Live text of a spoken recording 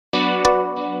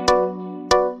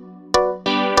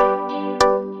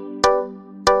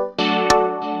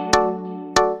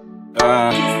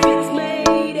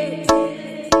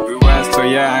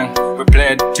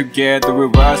together, we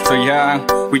were so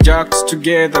young. We joked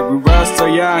together, we were so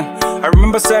young. I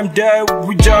remember same day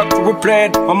we joked, we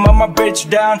played. My mama bitch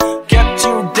down, kept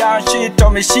you down. She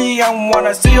told me she don't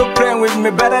wanna see you playing with me,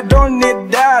 but I don't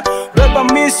need that. Babe, I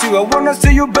miss you, I wanna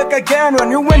see you back again. When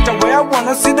you went away, I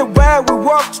wanna see the way we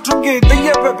walked together.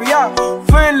 Yeah, baby, I'm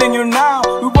feeling you now.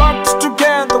 We walked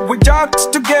together, we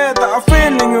joked together. I'm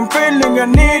feeling you,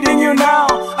 needing you now.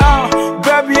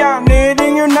 Baby, I'm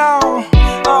needing you now.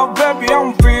 Oh, baby,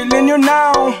 I'm feeling you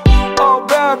now. Oh,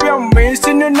 baby, I'm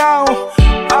missing you now.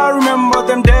 I remember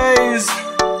them days,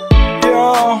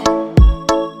 yeah.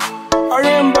 I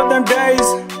remember them days.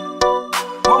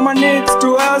 Mama needs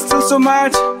to hustle so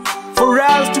much for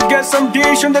us to get some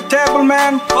dish on the table,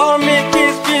 man. All me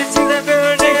kiss in the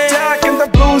building. Tick-tock and the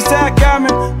blues are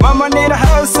coming. Mama need a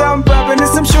house, some baby need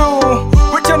some shoe.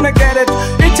 We're tryna get it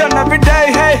each and every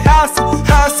day. Hey, hustle,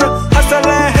 hustle, hustle,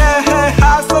 hey, hey,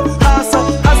 hustle, hustle,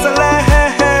 hustle, hey,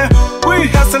 hey. We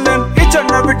hustling each and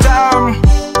every time.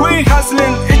 We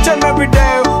hustling each and every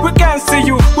day. We can't see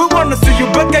you, we wanna see you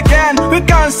back again. We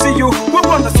can't see you, we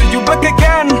wanna see you back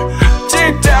again.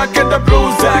 Tick-tock and the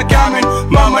blues are coming.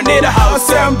 Mama need a house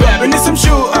and baby need some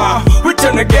shoe. We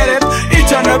tryna get it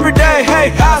each and every day. Hey,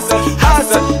 hustle,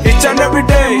 hustle, each and every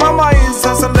day. Mama is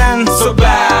hustling so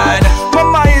bad.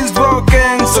 Mama is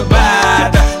working so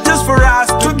bad, just for us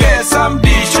to get some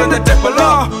dish on the table.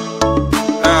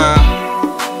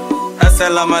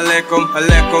 Assalamu alaikum,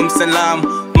 alaikum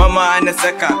salam. Mama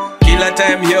anaseka kila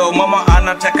time yo, mama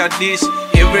anataka dish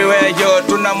everywhere yo.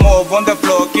 Tuna move on the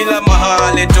floor kila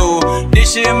mahali tu.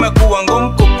 Dishi imekuwa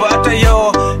ngumu kupata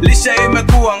yo, lisha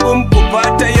imekuwa ngumu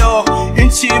kupata yo,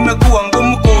 inchi imekuwa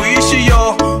ngumu kuishi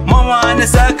yo. Mama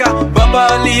anasaka, baba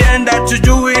alienda,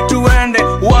 tujui tuende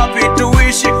wapi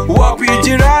tuishi, wapi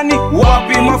jirani,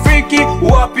 wapi mafiki,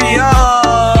 wapi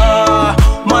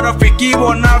marafiki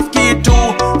wanafiki tu.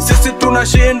 Sisi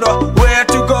tunashindwa where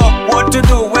to go, what to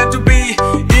do, where to be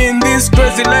in this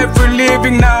crazy life we're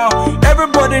living now.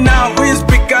 Everybody now is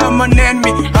become an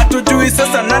enemy. Hatujui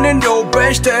sasa nani ndio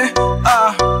beste,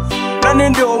 nani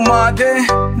ndio made,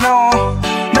 no,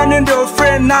 nani ndio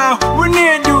friend now. We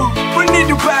need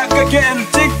you back again.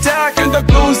 Tick-tock and the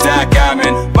blues are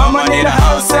coming. Mama need a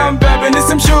house and baby need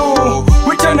some shoe.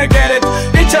 We tryna get it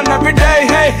each and every day.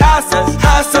 Hey, hustle,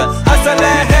 hustle, hustle,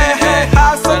 hey, hey,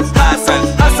 hustle, hustle,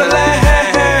 hustle,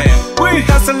 hey, hey. We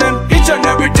hustling each and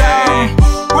every day.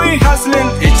 We hustling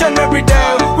each and every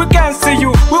day. We can't see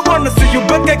you, we wanna see you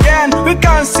back again. We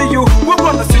can't see you, we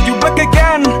wanna see you back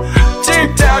again.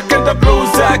 Tick-tock and the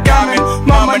blues are coming.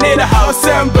 Mama need a house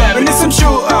and baby need some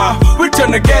shoe. We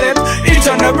tryna get it each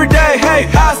and every day. Hey,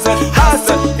 hustle,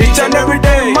 hustle, each and every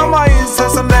day. Mama is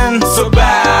hustling.